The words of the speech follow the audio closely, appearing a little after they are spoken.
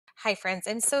Hi friends,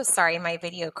 I'm so sorry my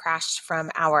video crashed from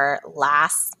our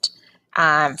last,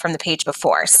 from the page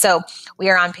before. So we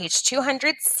are on page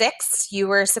 206. You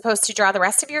were supposed to draw the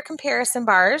rest of your comparison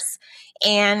bars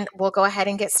and we'll go ahead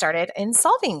and get started in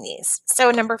solving these. So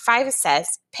number 5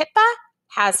 says, Pippa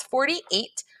has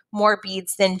 48 more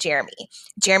beads than Jeremy.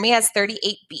 Jeremy has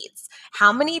 38 beads.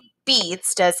 How many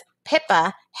beads does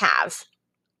Pippa have?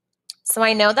 So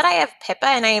I know that I have Pippa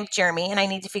and I have Jeremy and I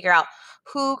need to figure out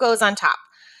who goes on top.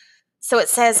 So it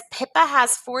says Pippa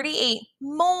has 48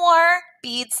 more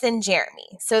beads than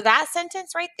Jeremy. So that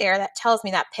sentence right there, that tells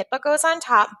me that Pippa goes on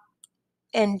top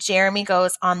and Jeremy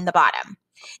goes on the bottom.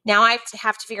 Now I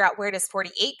have to figure out where does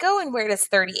 48 go and where does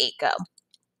 38 go.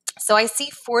 So I see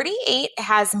 48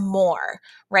 has more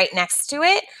right next to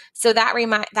it. So that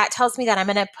tells me that I'm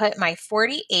going to put my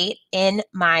 48 in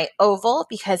my oval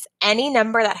because any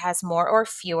number that has more or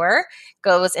fewer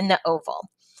goes in the oval.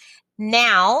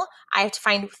 Now I have to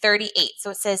find 38.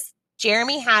 So it says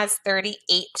Jeremy has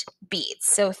 38 beads.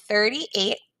 So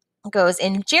 38 goes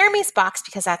in Jeremy's box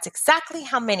because that's exactly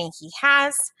how many he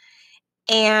has.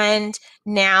 And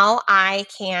now I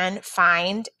can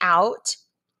find out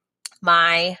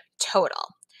my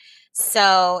total.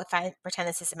 So if I pretend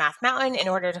this is a math mountain, in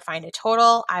order to find a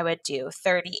total, I would do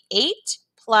 38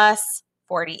 plus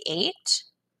 48.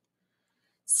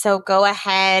 So go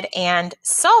ahead and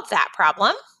solve that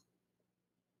problem.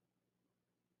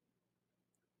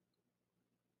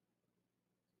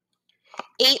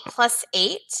 8 plus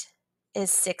 8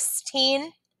 is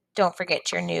 16. Don't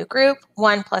forget your new group.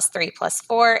 1 plus 3 plus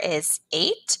 4 is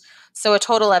 8. So a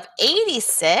total of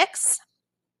 86.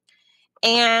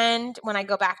 And when I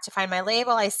go back to find my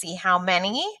label, I see how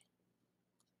many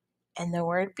and the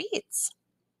word beads.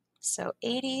 So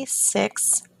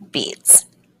 86 beads.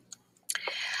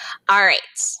 All right,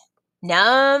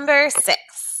 number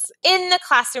 6. In the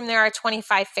classroom, there are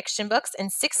 25 fiction books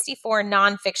and 64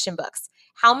 nonfiction books.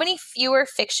 How many fewer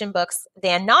fiction books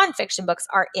than nonfiction books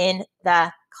are in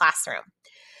the classroom?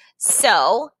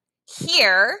 So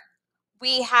here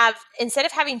we have, instead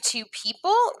of having 2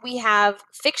 people, we have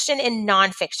fiction and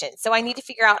nonfiction. So I need to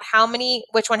figure out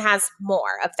which one has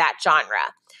more of that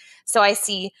genre. So I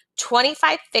see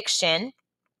 25 fiction,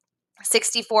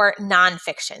 64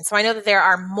 nonfiction. So I know that there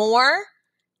are more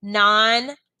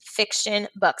nonfiction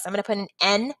books. I'm going to put an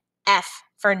NF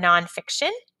for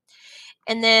nonfiction.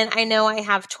 And then I know I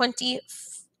have 25.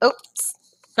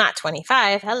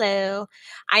 Hello.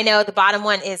 I know the bottom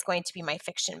one is going to be my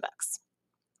fiction books.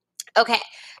 Okay,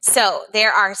 so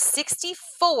there are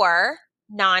 64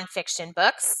 nonfiction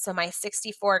books. So my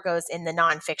 64 goes in the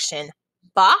nonfiction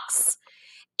box,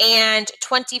 and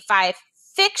 25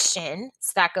 fiction,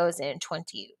 so that goes in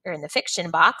in the fiction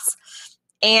box.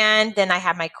 And then I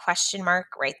have my question mark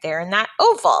right there in that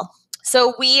oval.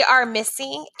 So we are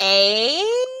missing a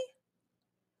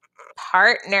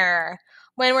partner.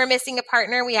 When we're missing a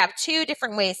partner, we have 2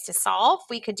 different ways to solve.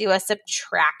 We could do a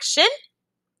subtraction,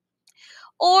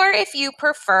 or if you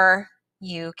prefer,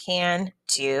 you can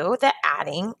do the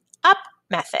adding up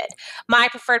method. My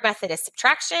preferred method is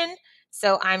subtraction,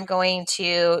 so I'm going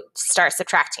to start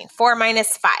subtracting. 4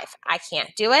 minus 5, I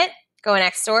can't do it. Go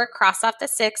next door, cross off the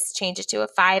 6, change it to a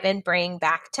 5, and bring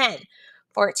back 10.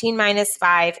 14 minus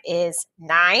 5 is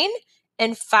 9,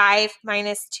 and 5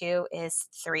 minus 2 is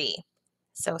 3.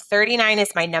 So 39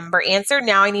 is my number answer.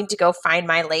 Now I need to go find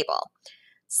my label.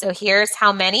 So here's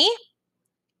how many.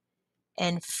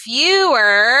 And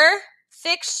fewer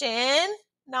fiction,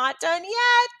 not done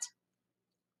yet,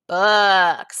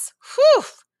 books. Whew.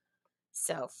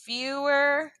 So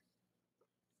fewer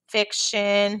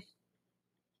fiction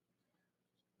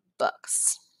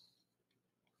books.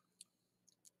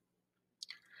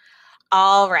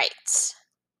 All right,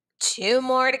 2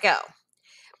 more to go.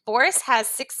 Boris has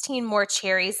 16 more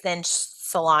cherries than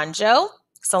Salongo.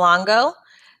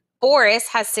 Boris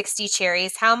has 60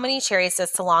 cherries. How many cherries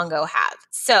does Salongo have?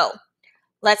 So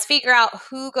let's figure out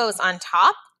who goes on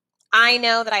top. I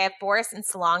know that I have Boris and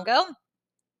Salongo.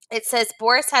 It says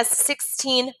Boris has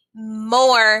 16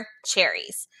 more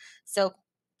cherries. So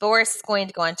Boris is going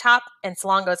to go on top and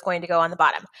Salongo is going to go on the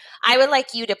bottom. I would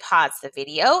like you to pause the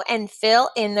video and fill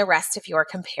in the rest of your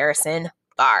comparison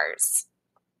bars.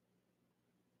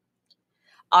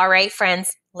 All right,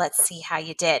 friends, let's see how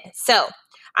you did. So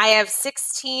I have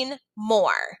 16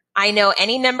 more. I know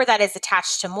any number that is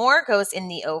attached to more goes in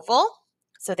the oval.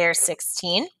 So there's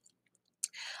 16.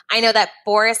 I know that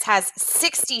Boris has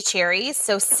 60 cherries,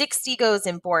 so 60 goes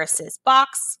in Boris's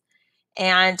box.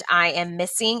 And I am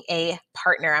missing a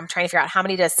partner. I'm trying to figure out how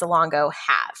many does Salongo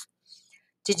have.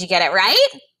 Did you get it right?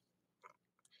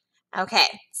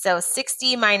 Okay, so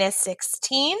 60 minus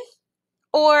 16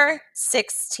 or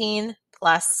 16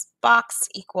 plus box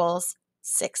equals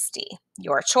 60.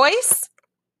 Your choice.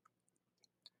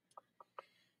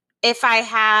 If I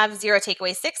have 0 take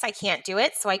away 6, I can't do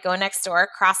it. So I go next door,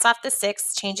 cross off the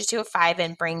 6, change it to a 5,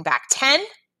 and bring back 10.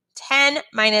 10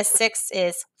 minus 6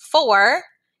 is 4,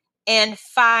 and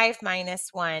 5 minus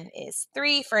 1 is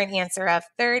 3 for an answer of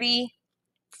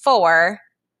 34.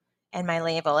 And my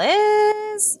label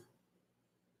is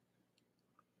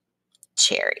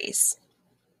cherries.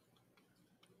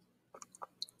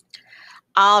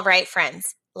 All right,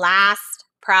 friends, last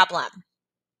problem.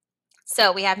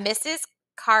 So we have Mrs.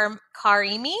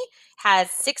 Karimi has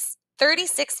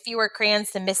 36 fewer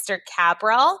crayons than Mr.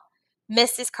 Cabral.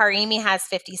 Mrs. Karimi has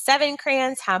 57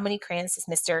 crayons. How many crayons does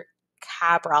Mr.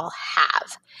 Cabral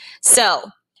have?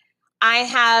 So I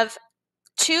have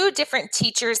 2 different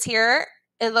teachers here,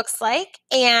 it looks like,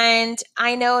 and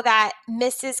I know that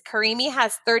Mrs. Karimi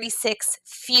has 36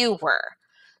 fewer.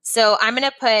 So I'm going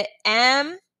to put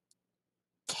MK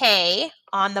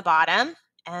on the bottom,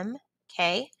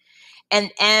 MK,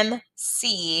 and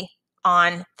MC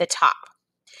on the top.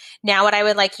 Now what I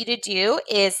would like you to do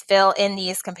is fill in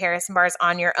these comparison bars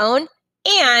on your own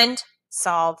and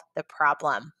solve the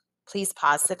problem. Please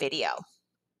pause the video.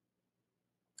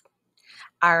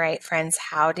 All right, friends,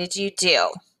 how did you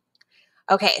do?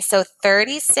 Okay, so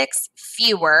 36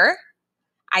 fewer.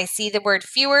 I see the word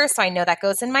fewer, so I know that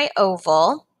goes in my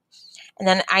oval. And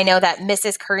then I know that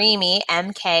Mrs. Karimi,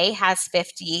 MK, has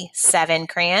 57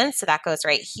 crayons, so that goes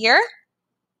right here.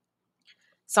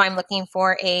 So I'm looking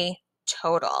for a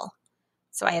total.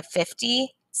 So I have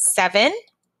 57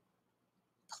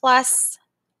 plus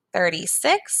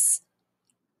 36.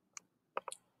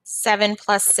 7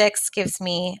 plus 6 gives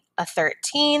me a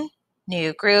 13.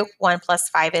 New group, 1 plus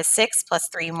 5 is 6, plus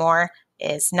 3 more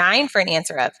is 9 for an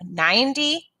answer of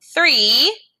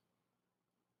 93.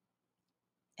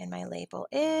 And my label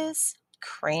is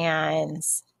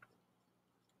crayons.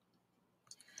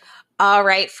 All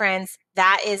right, friends,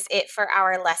 that is it for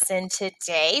our lesson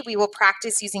today. We will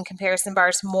practice using comparison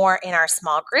bars more in our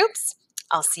small groups.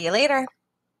 I'll see you later.